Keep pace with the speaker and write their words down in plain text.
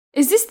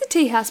Is this the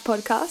Tea House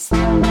podcast?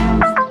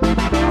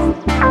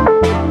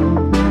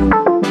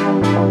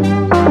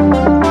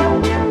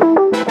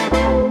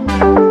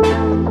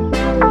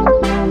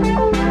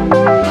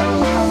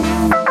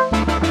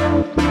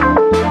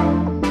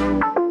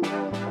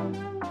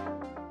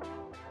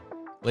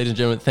 Ladies and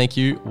gentlemen, thank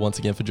you once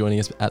again for joining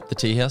us at the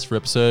Tea House for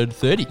episode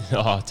 30.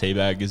 Oh,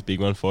 Teabag is a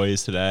big one for you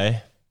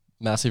today.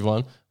 Massive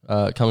one.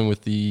 Coming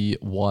with the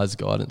wise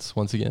guidance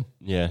once again.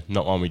 Yeah,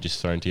 not one we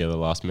just thrown together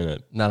last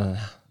minute. No.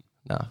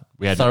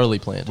 We had thoroughly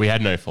planned. We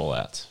had no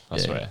fallouts. I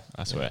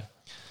Yeah. swear.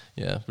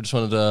 Yeah, we just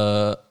wanted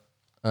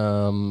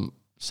to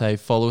say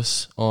follow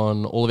us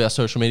on all of our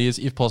social medias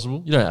if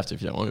possible. You don't have to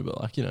if you don't want to,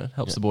 but it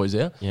helps the boys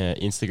out. Yeah,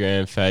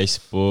 Instagram,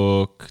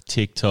 Facebook,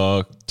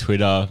 TikTok,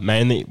 Twitter.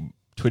 Mainly,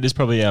 Twitter's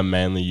probably our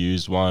mainly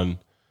used one.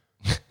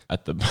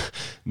 At the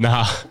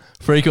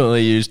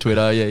Frequently used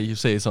Twitter. Yeah, you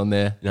see us on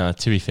there. No,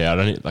 to be fair, I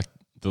don't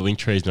the link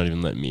tree is not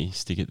even letting me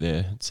stick it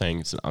there. It's saying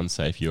it's an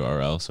unsafe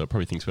URL, so it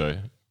probably thinks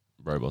we're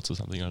robots or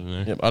something. I don't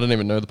know. Yep, I don't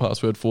even know the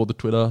password for the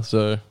Twitter,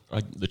 so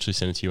I literally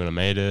sent it to you when I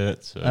made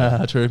it.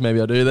 So true.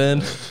 Maybe I do then.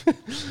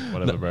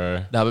 whatever,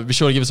 bro. No, but be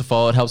sure to give us a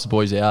follow. It helps the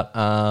boys out.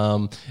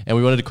 And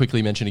we wanted to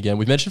quickly mention again.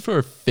 We've mentioned for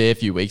a fair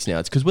few weeks now.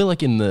 It's because we're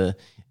like in the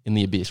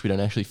abyss. We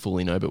don't actually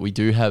fully know, but we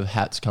do have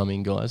hats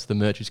coming, guys. The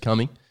merch is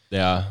coming. They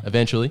are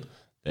Eventually.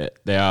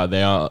 They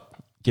are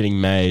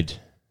getting made.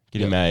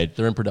 Made.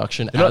 They're in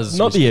production.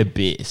 Not the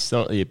abyss.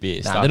 Not the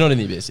abyss. Nah, they're not in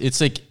the abyss. It's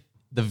like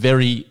the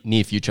very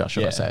near future,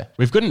 should I say.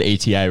 We've got an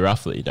ETA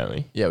roughly, don't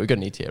we? Yeah, we've got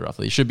an ETA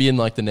roughly. It should be in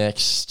like the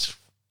next,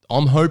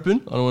 I'm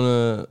hoping, I don't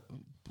want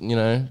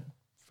to,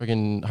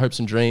 freaking hopes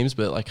and dreams,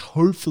 but like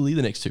hopefully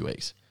the next 2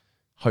 weeks.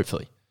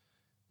 Hopefully.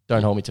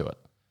 Don't hold me to it,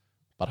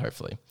 but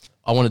hopefully.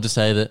 I wanted to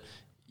say that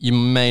you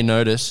may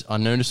notice, I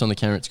noticed on the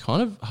camera, it's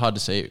kind of hard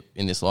to see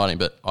in this lighting,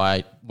 but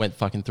I went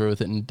fucking through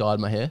with it and dyed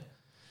my hair.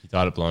 You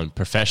dyed it blonde.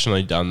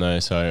 Professionally done though,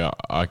 so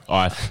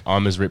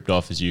I'm as ripped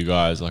off as you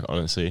guys, like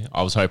honestly.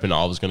 I was hoping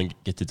I was going to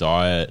get to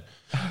dye it,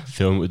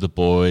 film it with the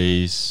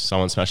boys,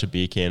 someone smash a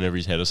beer can over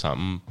his head or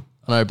something.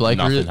 I know Blake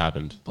Nothing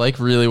happened. Blake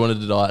really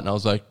wanted to dye it, and I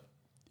was like,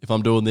 if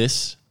I'm doing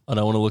this, I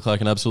don't want to look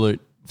like an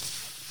absolute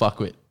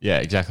fuckwit. Yeah,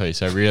 exactly.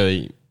 So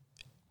really,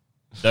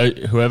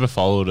 whoever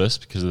followed us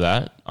because of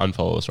that,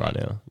 unfollow us right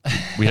now.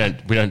 We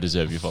don't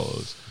deserve your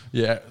followers.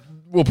 Yeah,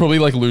 we'll probably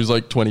lose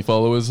 20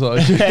 followers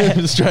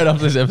straight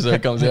after this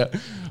episode comes out.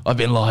 I've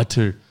been lied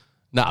to.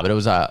 Nah, but it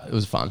was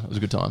fun. It was a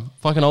good time.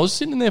 Fucking, I was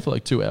sitting in there for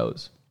 2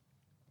 hours,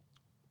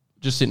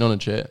 just sitting on a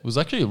chair. It was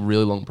actually a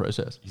really long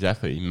process.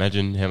 Exactly.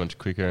 Imagine how much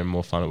quicker and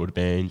more fun it would have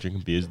been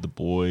drinking beers with the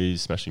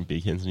boys, smashing beer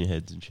cans on your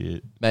heads and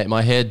shit. Mate,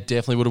 my hair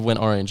definitely would have went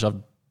orange.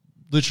 I've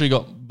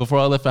literally before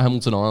I left for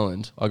Hamilton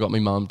Island, I got my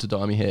mum to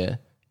dye my hair,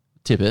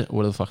 tip it,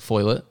 whatever the fuck,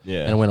 foil it,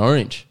 yeah, and it went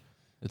orange.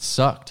 It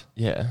sucked.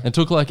 Yeah. And it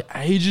took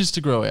ages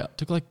to grow out. It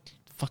took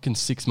fucking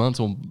 6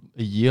 months or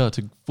a year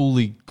to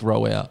fully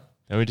grow out.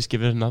 Then we just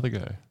give it another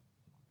go.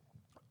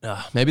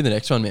 Maybe the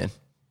next one, man.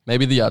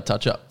 Maybe the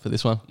touch up for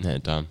this one. Yeah,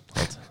 done.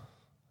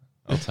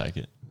 I'll take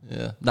it.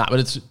 Yeah. Nah, but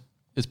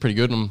it's pretty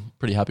good and I'm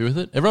pretty happy with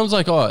it. Everyone's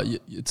like, oh,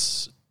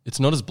 it's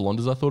not as blonde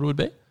as I thought it would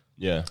be.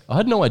 Yeah. I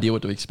had no idea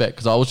what to expect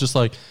because I was just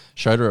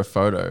showed her a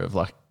photo of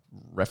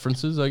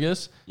references, I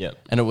guess. Yeah.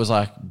 And it was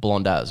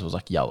blonde as, it was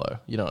yellow.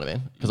 You know what I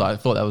mean? Because I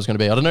thought that was going to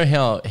be, I don't know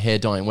how hair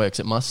dyeing works.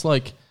 It must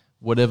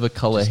whatever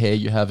color hair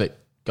you have, it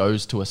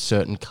goes to a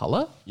certain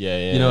color.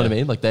 Yeah. You know what I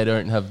mean? They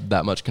don't have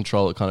that much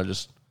control. It kind of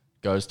just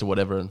goes to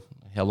whatever and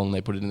how long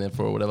they put it in there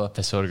for or whatever.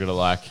 They sort of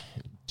got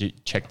to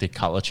check the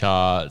color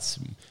charts,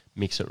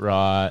 mix it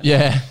right.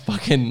 Yeah.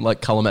 Fucking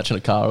color matching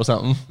a car or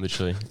something.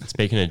 Literally.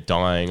 Speaking of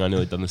dyeing, I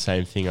nearly done the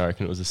same thing. I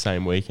reckon it was the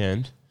same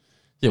weekend.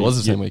 Yeah, it was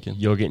the same weekend.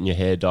 You're getting your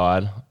hair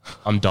dyed.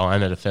 I'm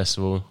dyeing at a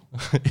festival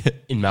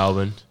in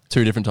Melbourne.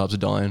 2 different types of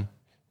dyeing.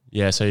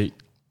 Yeah, so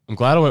I'm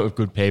glad I went with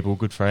good people,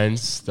 good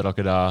friends that I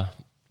could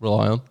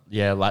rely on.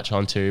 Yeah, latch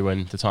on to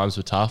when the times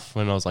were tough,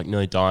 when I was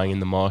nearly dying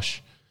in the mosh.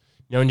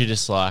 You know, when you're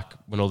just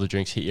when all the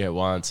drinks hit you at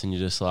once and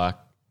you're just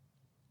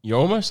you're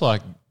almost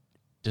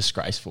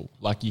disgraceful.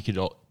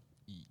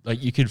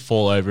 You could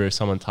fall over if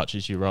someone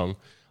touches you wrong.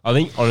 I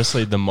think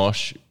honestly the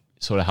mosh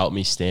sort of helped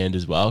me stand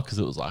as well because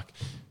it was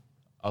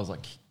I was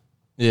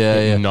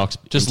yeah,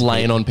 knocked just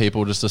laying on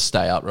people just to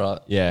stay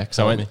upright. Yeah, because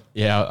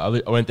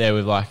I went there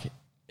with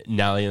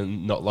Nally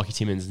and not Lockie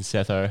Timmins and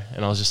Setho,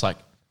 and I was just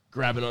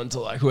grabbing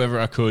onto whoever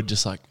I could,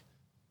 just get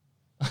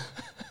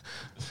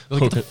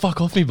the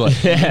fuck off me, bud.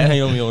 Yeah,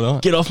 hang on me all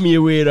night. Get off me,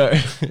 you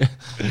weirdo.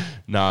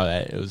 No,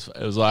 mate, it was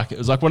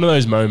one of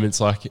those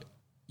moments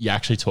you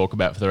actually talk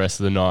about for the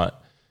rest of the night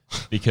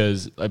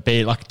because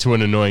be to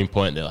an annoying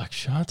point. They're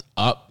shut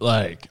up,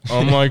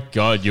 oh my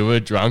god, you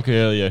were drunk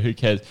earlier. Who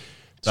cares?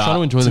 Just trying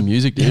to enjoy the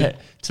music, dude. Yeah,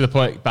 to the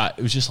point, but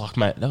it was just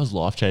mate, that was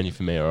life changing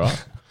for me. All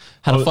right,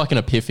 had a fucking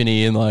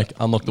epiphany and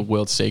unlocked the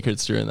world's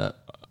secrets during that.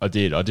 I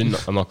did. I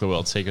didn't unlock the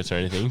world's secrets or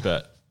anything,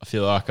 but I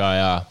feel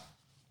I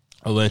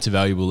learnt a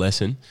valuable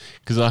lesson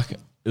because it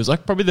was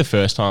probably the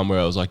first time where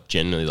I was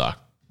genuinely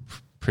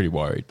pretty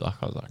worried. I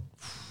was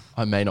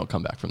I may not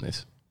come back from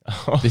this.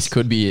 This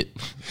could be it.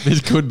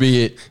 This could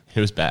be it. It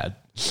was bad.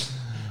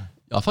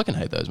 I fucking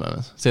hate those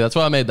moments. See, that's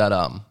why I made that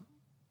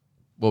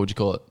what would you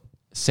call it?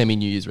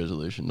 Semi-New Year's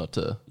resolution not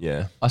to.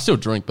 Yeah. I still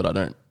drink, but I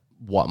don't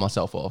wipe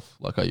myself off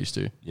like I used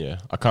to. Yeah.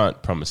 I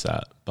can't promise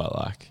that, but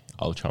like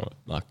I'll try and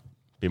like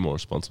be more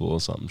responsible or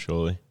something,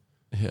 surely.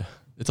 Yeah,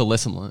 it's a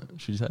lesson learned.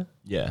 Should you say?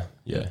 Yeah.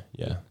 Yeah.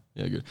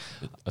 Good.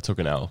 I took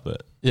an L,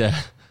 but Yeah,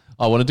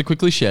 I wanted to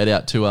quickly shout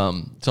out to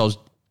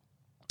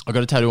I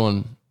got a tattoo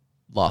on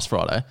last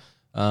Friday,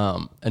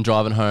 and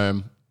driving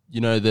home,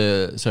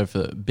 so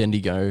for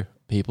Bendigo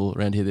people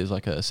around here, there's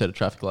like a set of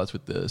traffic lights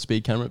with the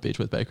speed camera at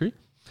Beechworth Bakery.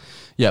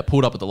 Yeah,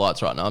 pulled up at the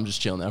lights right now. I'm just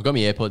chilling there. I've got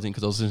my AirPods in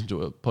because I was listening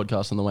to a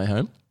podcast on the way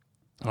home.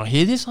 And I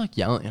hear this like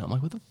yelling, and I'm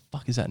like, what the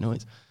fuck is that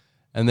noise?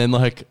 And then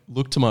like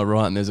look to my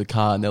right and there's a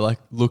car and they're like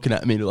looking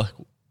at me to like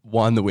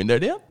wind the window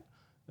down.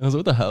 And I was like,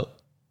 what the hell?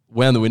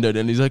 Wound the window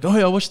down and he's like, oh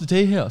yeah, I watched the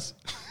Tea House.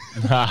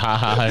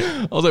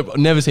 I was like, I've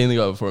never seen the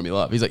guy before in my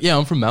life. He's like, yeah,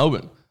 I'm from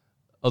Melbourne.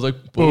 I was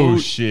like,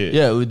 bullshit.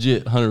 Yeah,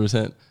 legit,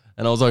 100%.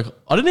 And I was like,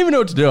 I didn't even know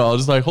what to do. I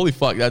was just like, holy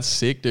fuck, that's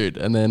sick, dude.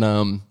 And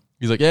then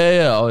he's like,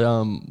 yeah, I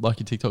like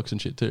your TikToks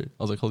and shit too.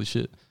 I was like, holy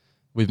shit,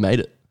 we've made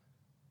it.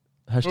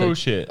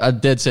 Bullshit.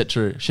 Dead set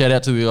true. Shout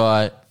out to the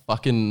guy.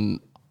 Fucking,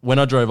 when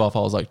I drove off, I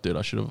was like, dude,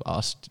 I should have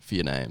asked for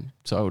your name.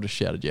 So I would have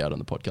shouted you out on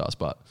the podcast,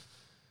 but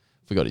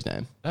forgot his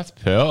name. That's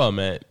pearl,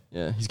 mate.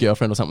 Yeah, his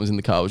girlfriend or something was in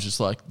the car, was just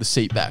like the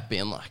seat back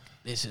being like,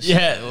 this is So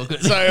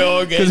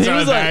awkward. Because he So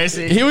was like,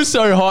 embarrassing. he was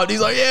so hyped.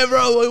 He's like, yeah,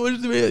 bro, like, what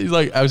did you do? He's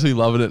like absolutely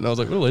loving it. And I was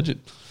like, what a legend.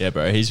 Yeah,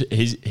 bro.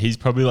 He's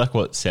probably like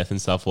what Seth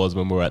and stuff was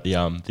when we were at the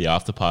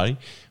after party.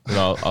 When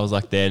I was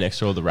like there next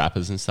to all the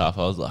rappers and stuff.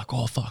 I was like,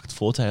 oh fuck, it's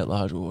Forte at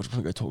large. Oh, I just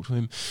want to go talk to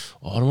him.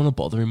 Oh, I don't want to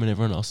bother him when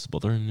everyone else is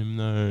bothering him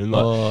though. And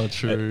like, Oh,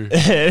 true.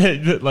 I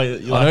know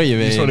what you mean.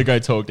 You just want to go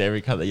talk to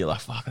every cut that you're like,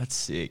 fuck, that's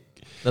sick.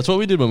 That's what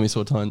we did when we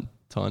saw Tyne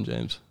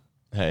James.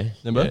 Hey,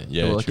 Remember?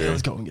 Yeah, We were like, true. yeah,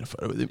 let's go and get a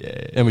photo with him.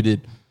 Yeah. And we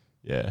did.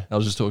 Yeah, I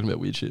was just talking about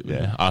weird shit.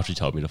 yeah. After he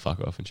told me to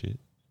fuck off and shit.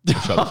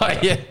 Shut the fuck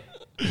up. Yeah.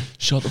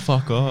 Shut the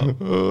fuck up.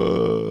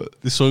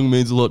 This song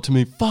means a lot to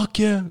me. Fuck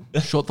yeah.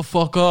 Shut the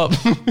fuck up.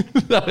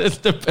 That is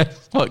the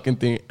best fucking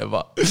thing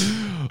ever.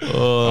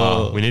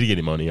 We need to get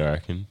him on here, I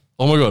reckon.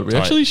 Oh my God, we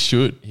actually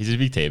should. He's a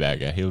big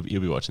teabagger. He'll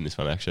be watching this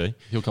one actually.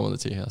 He'll come on the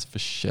Tea House for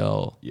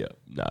sure. Yeah.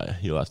 No,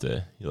 he'll have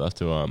to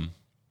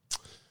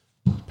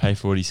pay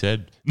for what he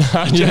said.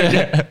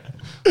 Yeah.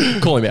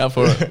 Call him out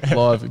for it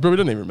live. He probably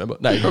doesn't even remember.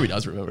 No, he probably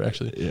does remember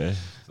actually. Yeah.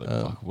 It's like,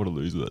 fuck, what a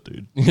loser that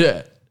dude.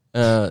 Yeah.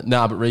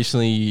 But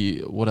recently,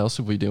 what else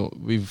have we done?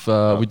 We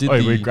did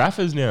we're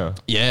graphers now.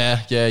 Yeah,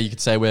 you could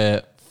say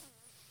we're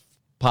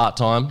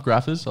part-time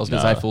graphers. I was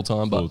going to say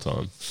full-time, but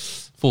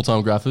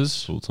full-time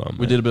graphers. Full-time,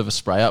 We mate. did a bit of a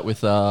spray up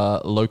with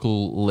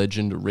local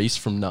legend Reese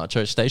from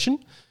Nacho Station.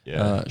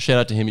 Yeah. Shout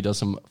out to him. He does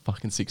some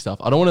fucking sick stuff.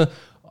 I feel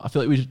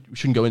like we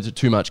shouldn't go into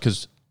too much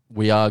because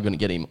we are going to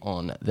get him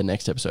on the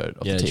next episode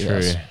of the Tea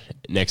House.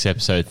 Next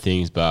episode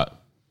things, but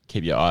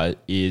keep your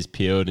ears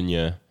peeled and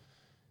your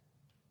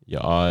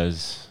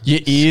eyes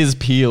Your ears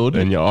peeled.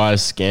 and your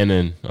eyes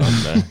scanning.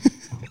 I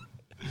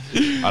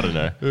don't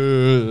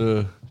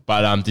know.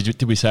 But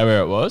did we say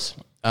where it was?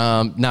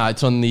 No,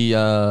 it's on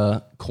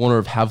the corner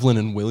of Haviland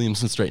and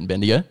Williamson Street in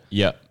Bendigo.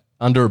 Yep.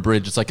 Under a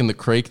bridge. It's like in the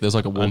creek. There's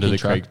like a walking Under the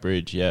track. Creek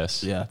Bridge,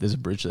 yes. Yeah, there's a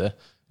bridge there.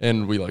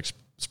 And we like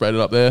sprayed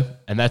it up there.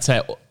 And that's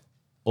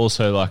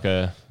also like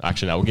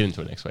actually, no, we'll get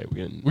into it next week.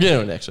 We'll get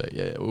into it next week.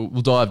 Yeah.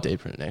 We'll dive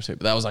deeper into it next week.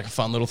 But that was like a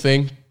fun little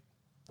thing.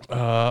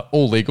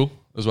 All legal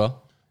as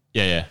well.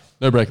 Yeah.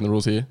 No breaking the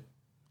rules here.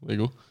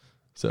 Legal.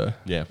 So,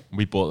 Yeah.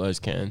 We bought those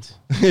cans.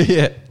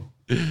 yeah.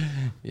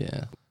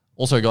 Yeah.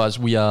 Also, guys,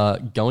 we are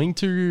going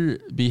to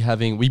be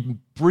having, we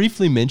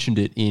briefly mentioned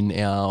it in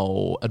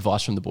our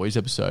Advice from the Boys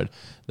episode,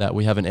 that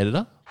we have an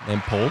editor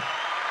named Paul.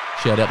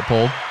 Shout out to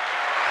Paul.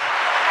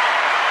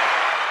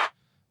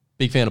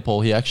 Big fan of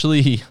Paul. He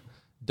actually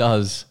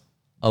does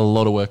a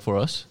lot of work for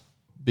us.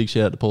 Big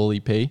shout out to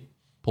Paulie P.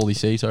 Paulie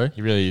C, sorry.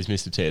 He really is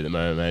Mr. T at the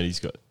moment, mate. He's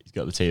got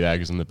the tea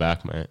baggers on the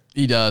back, mate.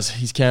 He does.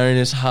 He's carrying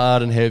us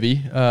hard and heavy.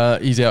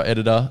 He's our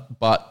editor,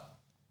 but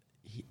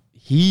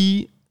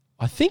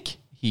I think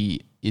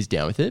he is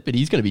down with it, but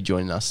he's going to be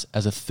joining us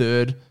as a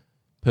third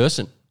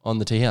person on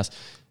the Tea House.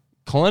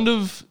 Kind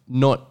of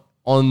not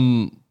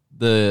on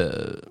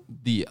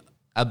the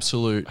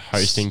absolute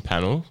Hosting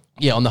panel.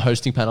 Yeah, on the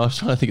hosting panel. I was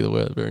trying to think of the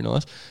word. Very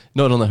nice.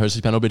 Not on the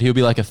hosting panel, but he'll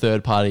be like a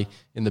third party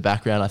in the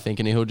background, I think,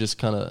 and he'll just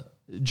kind of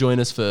join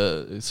us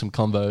for some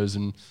convos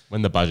and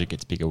When the budget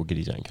gets bigger, we'll get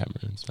his own camera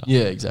and stuff.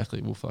 yeah,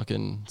 exactly. We'll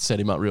fucking set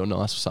him up real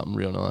nice for something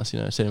real nice.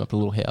 Set him up a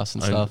little house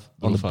and stuff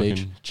on the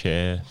beach.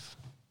 Chair.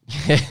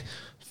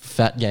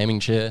 Fat gaming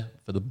chair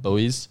for the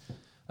boys.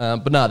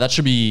 But no, that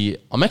should be.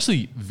 I'm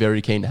actually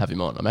very keen to have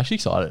him on. I'm actually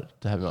excited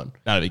to have him on.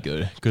 That'd be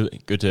good.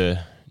 Good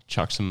to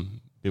chuck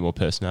some bit more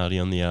personality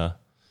on the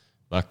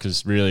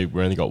because really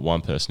we only got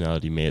one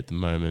personality, me at the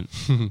moment.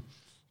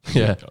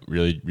 Yeah,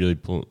 really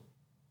pull.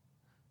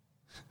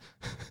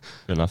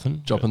 Got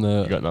nothing. dropping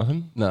You got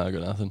nothing. No, I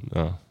got nothing.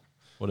 Oh,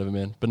 Whatever,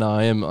 man. But no,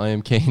 I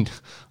am keen.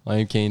 I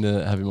am keen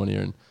to have him on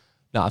here, and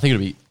no, I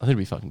think it'll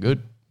be fucking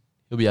good.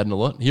 He'll be adding a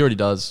lot. He already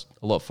does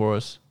a lot for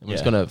us, and we're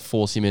just Yeah. gonna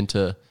force him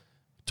into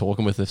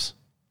talking with us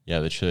Yeah,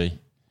 literally.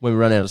 When we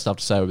run out of stuff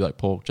to say, we'll be like,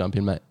 Paul, jump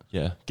in, mate.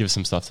 Yeah, give us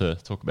some stuff to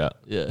talk about.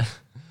 Yeah.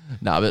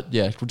 Nah, but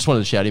yeah, just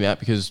wanted to shout him out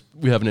because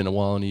we haven't in a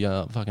while and he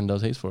fucking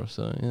does heaps for us.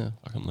 So yeah,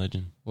 Fucking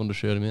legend. wanted to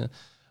shout him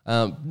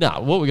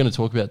out. What we're going to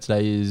talk about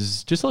today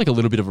is just like a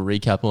little bit of a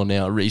recap on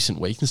our recent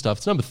weeks and stuff.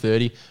 It's number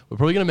 30. We're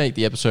probably going to make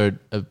the episode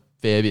a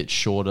fair bit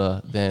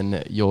shorter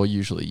than you're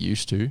usually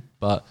used to,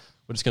 but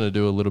we're just going to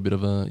do a little bit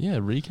of a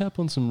recap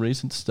on some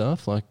recent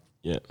stuff, like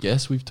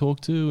guests we've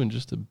talked to and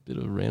just a bit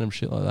of random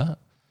shit like that.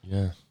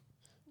 Yeah,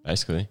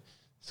 basically.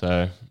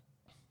 So,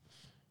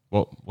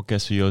 what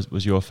guess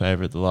was your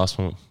favourite? The last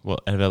one?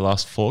 What out of our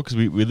last 4? Because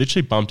we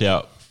literally bumped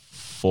out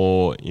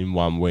 4 in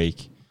 1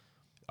 week.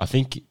 I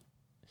think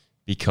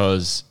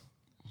because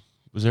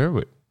was there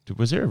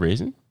a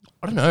reason?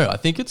 I don't know. I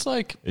think it's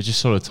like It's just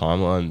sort of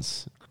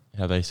timelines,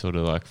 how they sort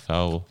of like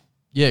fell.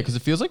 yeah, because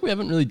it feels like we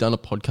haven't really done a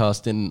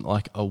podcast in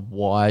like a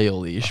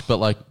while-ish, but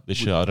like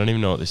Literally, I don't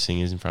even know what this thing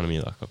is in front of me.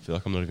 Like, I feel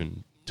like I'm not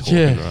even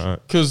talking right.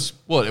 Because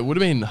it would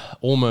have been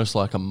almost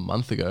like a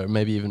month ago,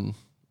 maybe even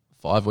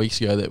 5 weeks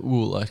ago that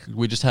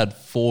we just had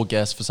 4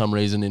 guests for some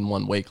reason in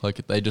 1 week.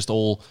 Like they just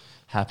all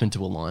happened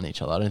to align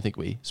each other. I don't think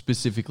we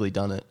specifically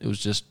done it. It was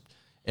just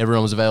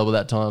everyone was available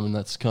that time, and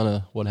that's kind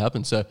of what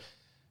happened. So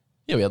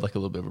yeah, we had like a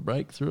little bit of a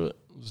break through it.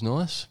 It was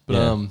nice,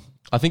 but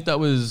I think that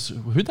was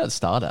who'd that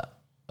start at?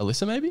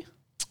 Alyssa, maybe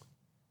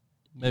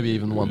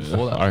even the one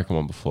before that. I reckon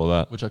one before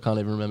that. Which I can't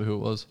even remember who it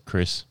was.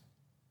 Chris.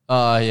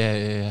 Oh,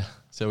 yeah.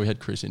 So we had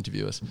Chris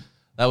interview us.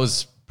 That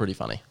was pretty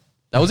funny.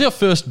 That was our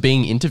first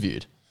being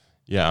interviewed.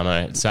 Yeah, I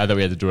know. It's sad that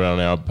we had to do it on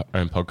our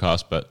own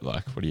podcast, but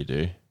like, what do you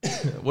do?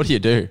 What do you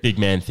do? Big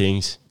man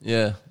things.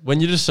 Yeah. When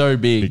you're just so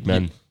big, Big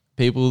man.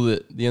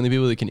 the only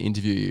people that can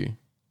interview you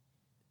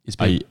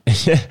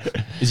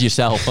is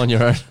yourself on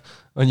your own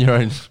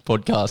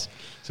podcast.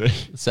 So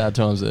Sad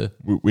times there.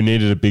 we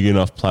needed a big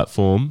enough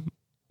platform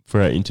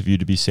for our interview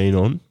to be seen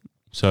on.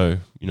 So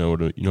you know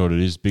what it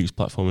is, biggest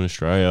platform in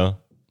Australia,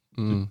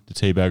 the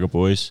Teabagger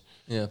Boys.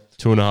 Yeah.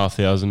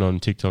 2,500 on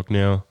TikTok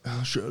now.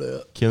 Oh, shout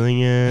out.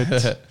 Killing it.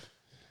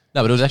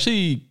 No, but it was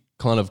actually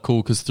kind of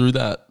cool because through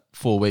that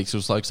 4 weeks, it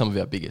was like some of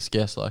our biggest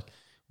guests. Like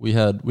we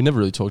never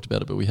really talked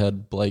about it, but we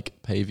had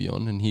Blake Pavey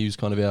on, and he was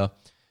kind of our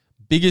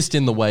biggest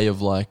in the way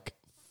of like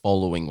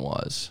following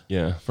wise.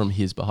 Yeah. From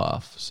his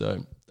behalf.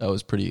 So that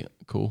was pretty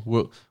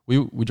cool.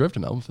 We drove to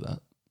Melbourne for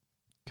that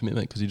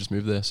commitment because he just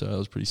moved there. So that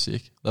was pretty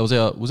sick. Was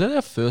that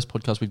our first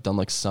podcast we've done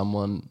like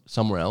someone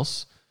somewhere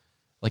else,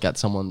 like at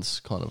someone's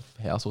kind of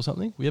house or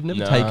something? We have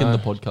never taken the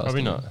podcast.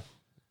 Probably not.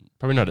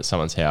 Probably not at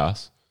someone's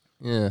house.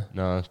 Yeah.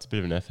 No, it's a bit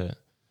of an effort.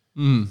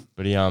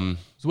 But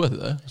It's worth it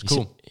though. It's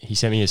cool. He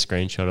sent me a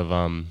screenshot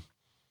of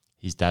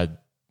his dad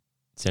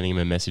sending him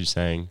a message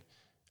saying,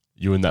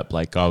 "You and that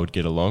Blake guy would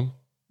get along."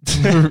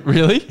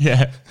 Really?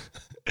 Yeah.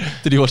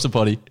 Did he watch the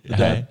potty? The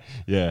dad?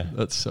 Yeah.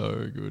 That's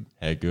so good.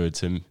 How good.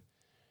 So me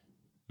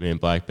and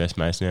Blake, best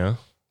mates now.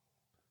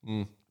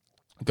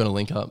 Got to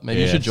link up.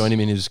 Maybe you should join him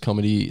in his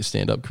comedy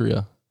stand-up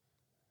career.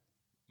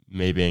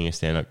 Me being a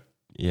stand-up.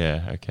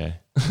 Yeah, okay.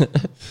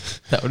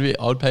 That would be.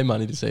 I would pay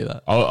money to see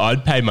that.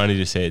 I'd pay money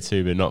to see it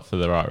too, but not for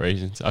the right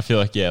reasons. I feel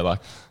like,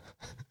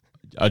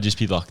 I'd just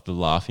be like the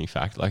laughing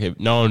factor. Like if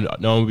no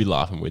one would be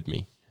laughing with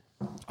me.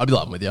 I'd be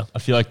laughing with you. I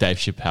feel like Dave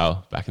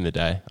Chappelle back in the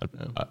day.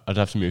 I'd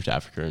have to move to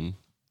Africa and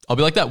I'll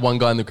be like that one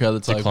guy in the crowd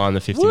that's decline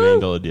like, the $50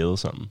 million deal or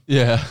something.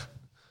 Yeah.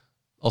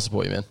 I'll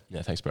support you, man.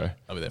 Yeah, thanks, bro.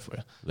 I'll be there for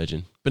you.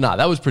 Legend. But nah,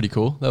 that was pretty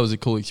cool. That was a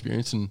cool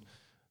experience, and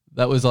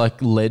that was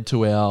like led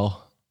to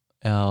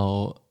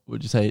our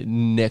would you say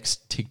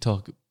next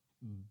TikTok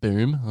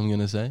boom? I'm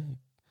gonna say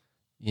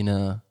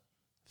in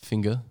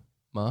finger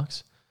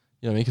marks.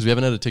 You know what I mean? Because we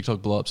haven't had a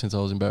TikTok blow up since I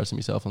was embarrassing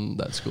myself on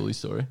that schoolie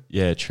story.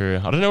 Yeah,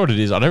 true. I don't know what it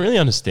is. I don't really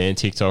understand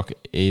TikTok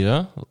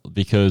either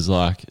because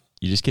like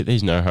you just get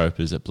these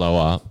no-hopers that blow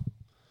up,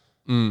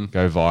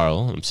 go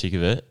viral. I'm sick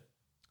of it.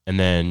 And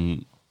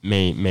then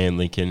me and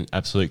Lincoln,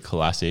 absolute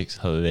classics,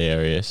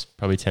 hilarious,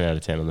 probably 10 out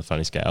of 10 on the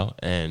funny scale.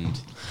 And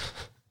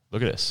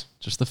look at us.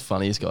 Just the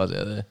funniest guys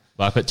out there.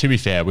 Like, but to be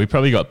fair, we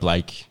probably got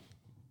Blake.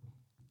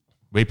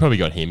 We probably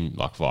got him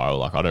like viral.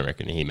 Like, I don't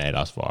reckon he made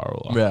us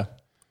viral. Like, Yeah.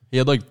 He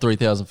had like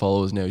 3,000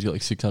 followers. Now he's got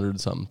like 600 and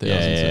something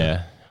thousand.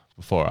 yeah.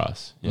 Before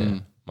us. Yeah.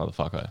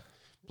 Motherfucker.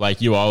 Blake,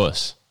 you owe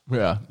us.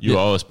 Yeah. You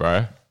owe us,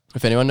 bro.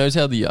 If anyone knows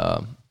how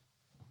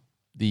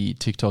the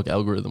TikTok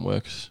algorithm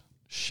works,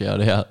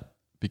 shout out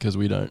because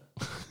we don't.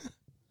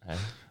 Hey.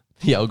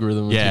 The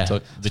algorithm of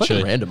TikTok. It's fucking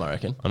literally. random, I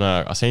reckon. I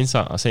know. I seen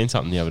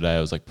something the other day. I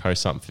was like,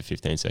 post something for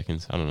 15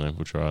 seconds. I don't know.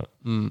 We'll try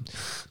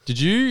it. Do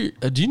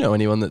you know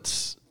anyone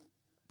that's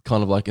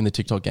kind of like in the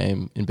TikTok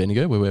game in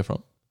Bendigo, where we're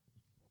from?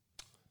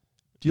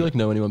 Do you like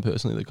know anyone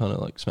personally that kind of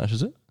like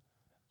smashes it?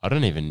 I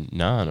don't even.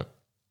 Nah,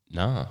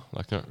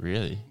 like not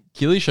really.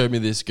 Keely showed me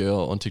this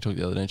girl on TikTok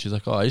the other day, and she's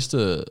like, "Oh, I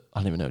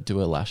don't even know, do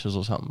her lashes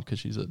or something because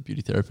she's a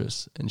beauty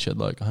therapist, and she had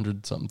like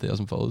 100-something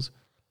thousand followers."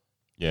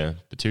 Yeah,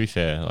 but to be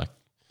fair, like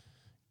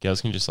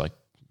girls can just like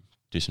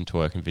do some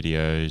twerking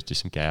videos, do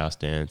some gay ass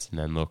dance, and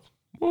then look,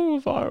 whoa,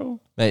 viral.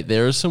 Mate,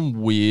 there are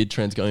some weird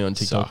trends going on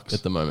TikTok Sucks.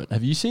 at the moment.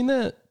 Have you seen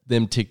them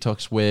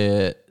TikToks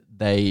where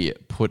they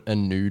put a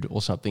nude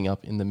or something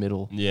up in the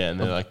middle. Yeah, and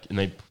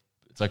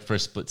it's like for a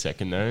split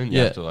second though, and you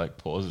Yeah. have to like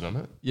pause it on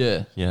it.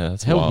 Yeah. Yeah,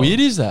 that's How wild. weird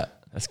is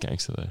that? That's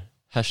gangster though.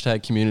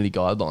 Hashtag community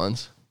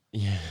guidelines.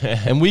 Yeah,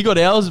 And we got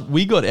ours.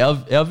 We got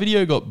our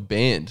video got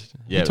banned.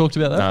 yeah. We talked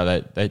about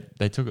that. No,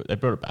 they took it. They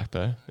brought it back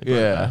though. They brought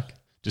it Yeah. back.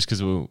 Just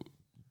because we were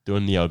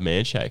doing the old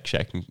man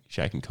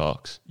shaking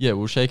cocks. Yeah,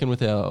 we're shaking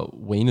with our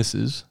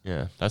weenuses,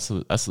 Yeah, that's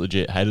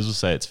legit. Haters will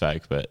say it's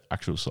fake, but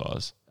actual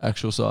size.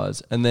 actual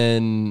size. And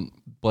then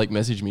Blake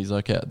messaged me. He's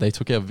like, they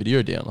took our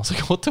video down. I was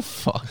like, what the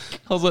fuck?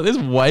 I was like, there's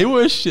way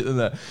worse shit than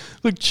that.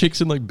 Like chicks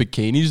in like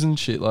bikinis and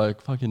shit,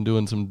 like fucking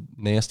doing some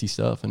nasty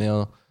stuff. And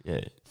now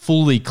Yeah,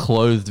 fully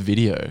clothed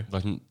video.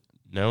 like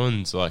no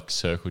one's like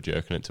circle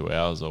jerking it to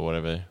ours or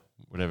whatever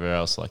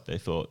else like they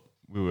thought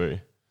we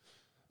were.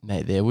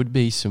 Mate, there would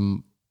be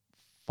some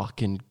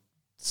fucking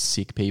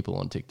sick people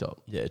on TikTok.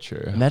 Yeah,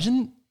 true.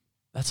 Imagine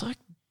that's like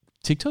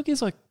TikTok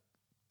is like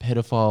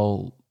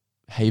pedophile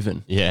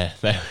haven. Yeah,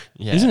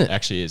 yeah, Isn't it?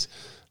 Actually is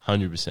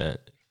 100%.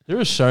 There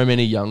are so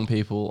many young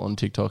people on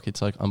TikTok.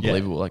 It's like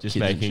unbelievable. Like just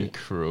kids and making shit.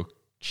 crook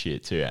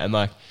shit too, and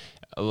like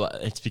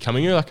it's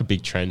becoming like a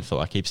big trend for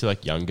like heaps of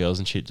like young girls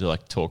and shit to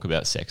like talk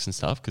about sex and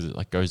stuff because it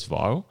like goes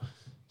viral.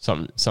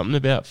 Something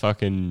about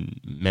fucking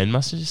men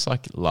must have just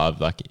like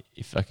love like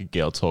if like a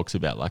girl talks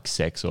about like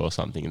sex or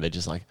something and they're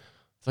just like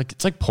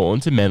it's like porn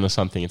to men or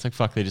something. It's like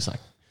fuck, they're just like,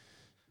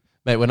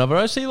 Mate, whenever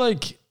I see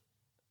like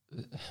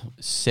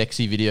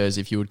sexy videos,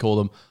 if you would call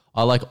them,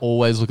 I like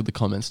always look at the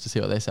comments to see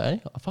what they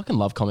say. I fucking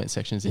love comment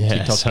sections in Yeah,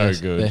 TikTok. so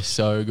comments. good. They're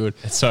so good.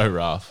 it's so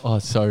rough. Oh,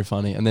 it's so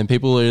funny. And then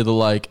people are either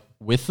like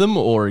with them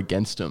or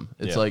against them.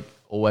 It's Yeah. like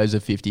always a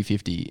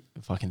 50-50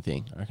 fucking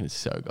thing. I reckon it's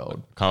so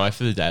gold. Can't wait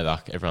for the day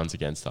like everyone's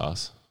against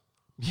us.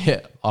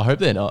 Yeah, I hope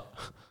they're not.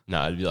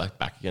 No, it'd be like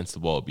back against the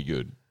wall. It'd be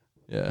good.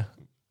 Yeah,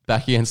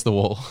 back against the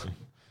wall.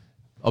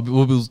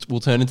 We'll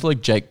turn into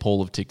like Jake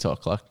Paul of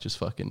TikTok, like just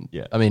fucking.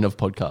 Yeah. I mean, of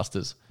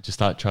podcasters. Just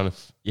start trying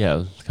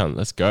to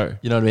let's go.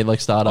 You know what I mean? Like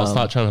start. I'll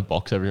start trying to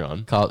box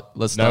everyone.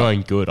 Let's No start.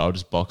 one good. I'll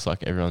just box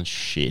like everyone's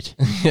shit.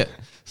 Yeah,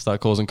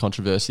 start causing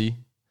controversy.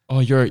 Oh,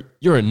 you're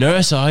a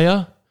nurse, are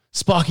you?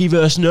 Sparky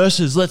versus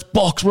nurses. Let's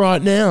box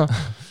right now.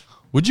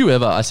 Would you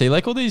ever? I see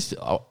like all these.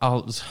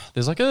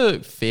 There's like a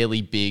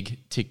fairly big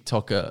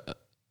TikToker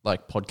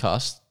like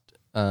podcast,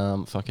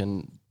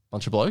 fucking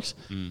bunch of blokes,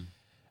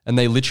 and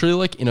they literally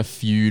like in a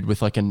feud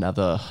with like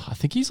another. I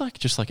think he's like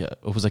just like it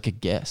was like a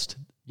guest.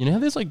 You know how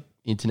there's like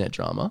internet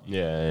drama.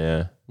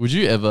 Yeah. Would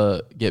you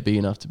ever get big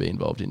enough to be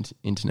involved in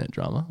internet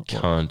drama? Or-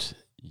 Can't.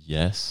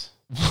 Yes.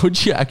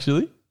 Would you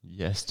actually?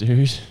 Yes,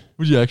 dude.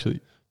 Would you actually?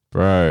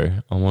 Bro.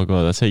 Oh my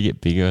God. That's how you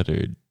get bigger,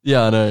 dude.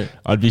 Yeah, I know.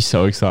 I'd be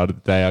so excited the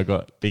day I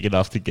got big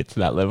enough to get to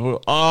that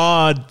level.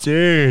 Oh,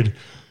 dude.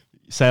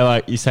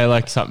 You say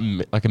like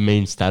something like a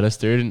mean status,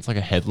 dude, and it's like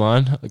a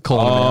headline.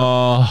 Calling him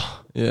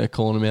Oh, Yeah,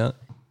 calling him out.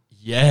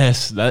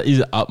 yes. That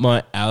is up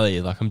my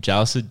alley. Like I'm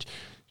jealous of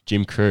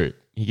Jim Crute.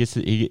 He gets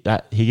to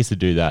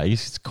do that. He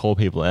gets to call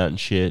people out and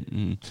shit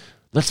and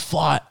let's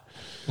fight.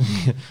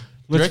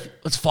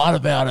 Let's fight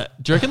about it.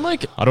 Do you reckon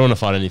like? I don't want to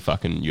fight any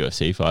fucking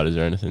UFC fighters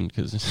or anything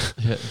because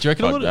Yeah, do you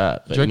reckon a fuck lot of-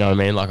 that. But do you you know what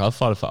I mean? Like I'll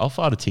fight a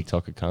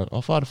TikToker cunt.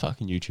 I'll fight a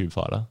fucking YouTube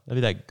fighter. That'd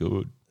be that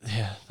good.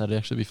 Yeah, that'd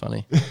actually be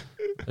funny.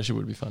 Actually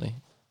would be funny.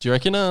 Do you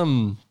reckon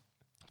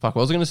fuck,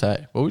 what was I gonna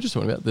say? What were we just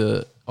talking about?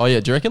 Do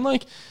you reckon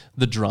like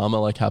the drama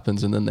like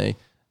happens and then they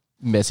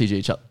message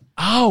each other?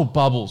 Oh,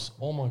 bubbles.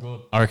 Oh my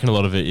god. I reckon a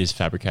lot of it is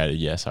fabricated.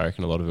 Yes, I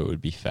reckon a lot of it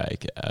would be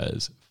fake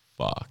as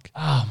fuck.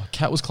 Oh, my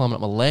cat was climbing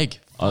up my leg.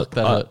 Fuck,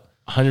 that hurt.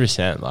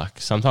 100%. Like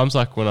sometimes,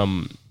 like when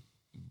I'm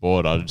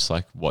bored, I'll just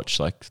like watch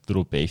like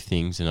little beef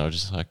things, and I'll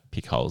just like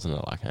pick holes, and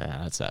I'm like,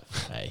 that's that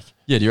fake.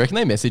 Yeah, do you reckon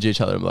they message each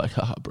other and be like,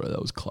 haha, bro,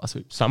 that was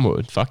classic? Some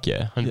would. Fuck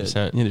yeah, 100%.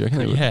 Yeah, do you reckon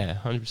they would? Yeah,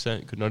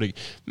 100%. Could not.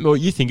 Well,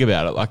 you think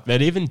about it, like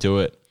they'd even do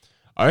it.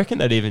 I reckon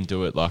they'd even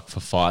do it like for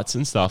fights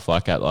and stuff,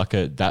 like at like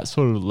a that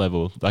sort of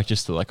level, like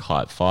just to like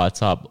hype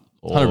fights up.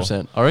 Or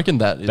 100%. I reckon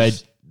that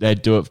is.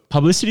 They'd do it.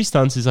 Publicity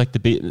stunts is like the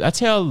bit. That's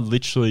how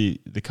literally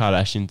the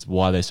Kardashians,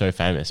 why they're so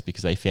famous,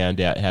 because they found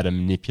out how to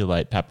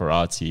manipulate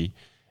paparazzi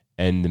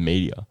and the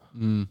media.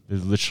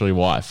 That's literally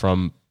why,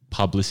 from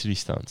publicity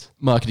stunts.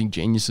 Marketing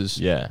geniuses.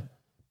 Yeah.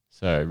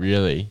 So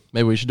really,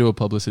 Maybe we should do a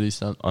publicity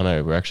stunt I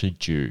know we're actually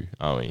due,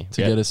 aren't we?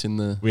 to get us in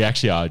the. We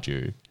actually are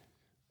due.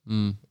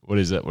 What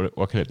is it?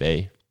 What can it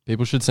be?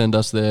 People should send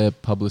us their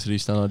publicity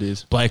stunt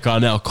ideas. Blake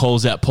Arnell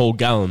calls out Paul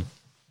Gallen.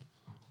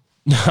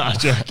 Nah,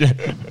 joking.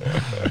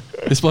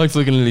 This bloke's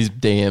looking at his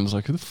DMs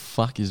like, who the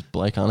fuck is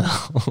Blake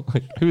Arnell?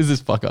 Like, who is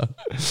this fucker?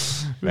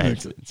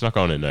 Mate, it's not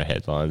going in no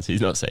headlines. He's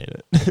not saying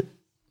it.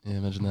 Yeah,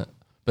 imagine that.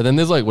 But then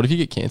there's like, what if you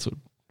get cancelled?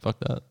 Fuck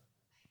that.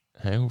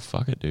 Hey, well,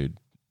 fuck it, dude.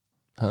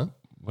 Huh?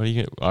 What are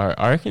you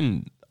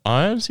gonna?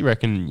 I honestly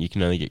reckon you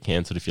can only get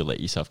cancelled if you let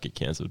yourself get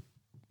cancelled.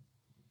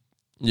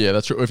 Yeah,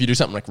 that's true. Or if you do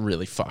something like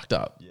really fucked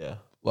up, Yeah.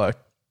 like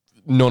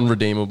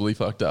non-redeemably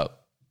fucked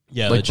up,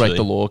 Yeah, like break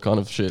the law kind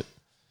of shit.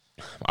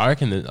 I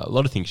reckon that a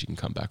lot of things you can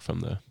come back from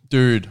though.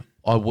 Dude,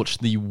 I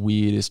watched the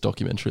weirdest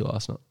documentary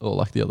last night, or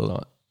like the other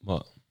night.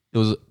 What? It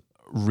was a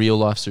real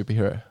life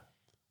superhero.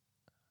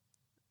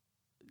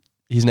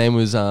 His name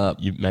was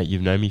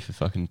You've known me for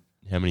fucking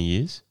how many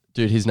years?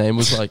 dude. His name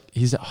was like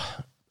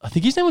I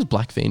think his name was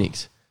Black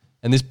Phoenix.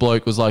 And this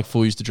bloke was like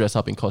full used to dress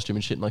up in costume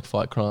and shit and like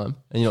fight crime.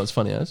 And you know what's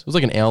funny as? It was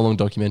like an hour-long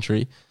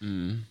documentary.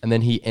 And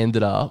then he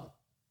ended up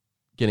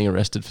getting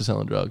arrested for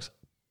selling drugs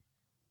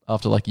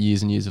after like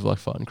years and years of like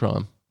fighting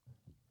crime.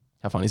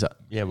 How funny is that?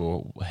 Yeah,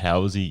 well,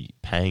 how was he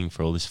paying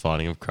for all this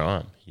fighting of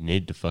crime? He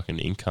needed the fucking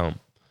income.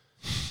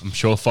 I'm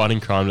sure fighting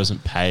crime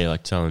doesn't pay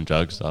like selling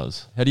drugs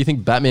does. How do you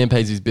think Batman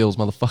pays his bills,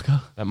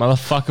 motherfucker? That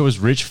motherfucker was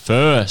rich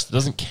first. It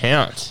doesn't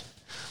count.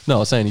 No, I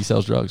was saying he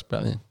sells drugs,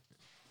 Batman.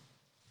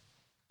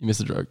 You missed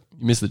the joke.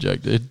 You missed the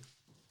joke, dude.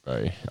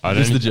 Bro,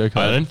 Missed the joke,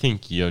 I huh? don't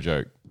think your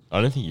joke.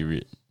 I don't think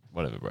you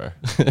whatever,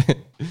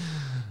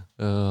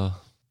 bro.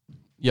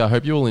 Yeah, I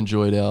hope you all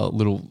enjoyed our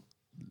little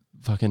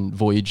fucking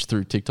voyage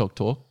through TikTok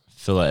talk.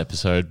 Filler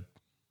episode.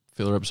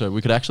 Filler episode.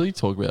 We could actually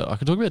talk about. I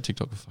could talk about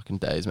TikTok for fucking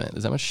days, man.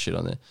 There's that much shit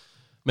on there.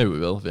 Maybe we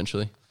will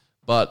eventually.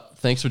 But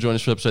thanks for joining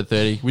us for episode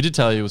 30. We did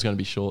tell you it was going to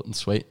be short and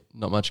sweet.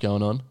 Not much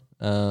going on.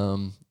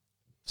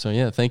 So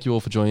yeah, thank you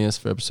all for joining us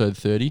for episode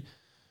 30.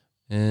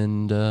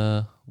 And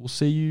we'll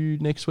see you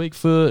next week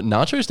for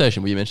Nacho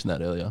Station. We mentioned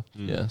that earlier.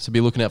 Yeah, so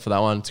be looking out for that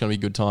one. It's going to be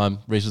a good time.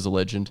 Reese is a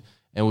legend.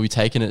 And we'll be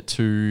taking it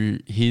to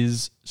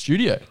his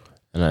studio.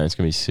 I know, it's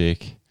going to be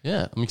sick.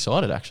 Yeah, I'm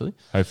excited actually.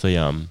 Hopefully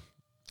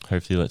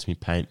he lets me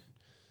paint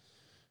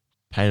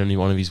on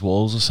one of his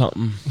walls or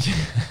something.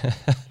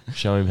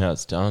 Show him how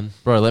it's done.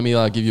 Bro, let me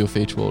give you a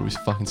feature wall. It'll be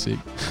fucking sick.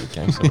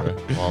 Gangster,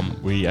 bro.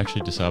 We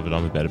actually decided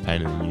I'm a better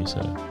painter than you, so.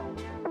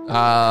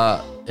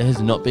 It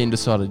has not been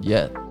decided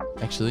yet,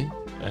 actually.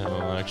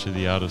 Actually,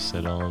 the artist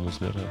said Alan was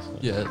better. So.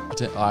 Yeah,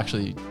 I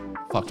actually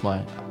fucked my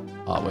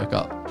artwork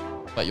up.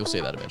 But you'll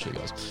see that eventually,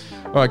 guys.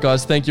 All right,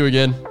 guys, thank you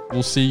again.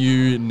 We'll see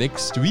you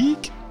next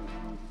week.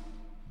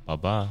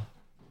 Bye-bye.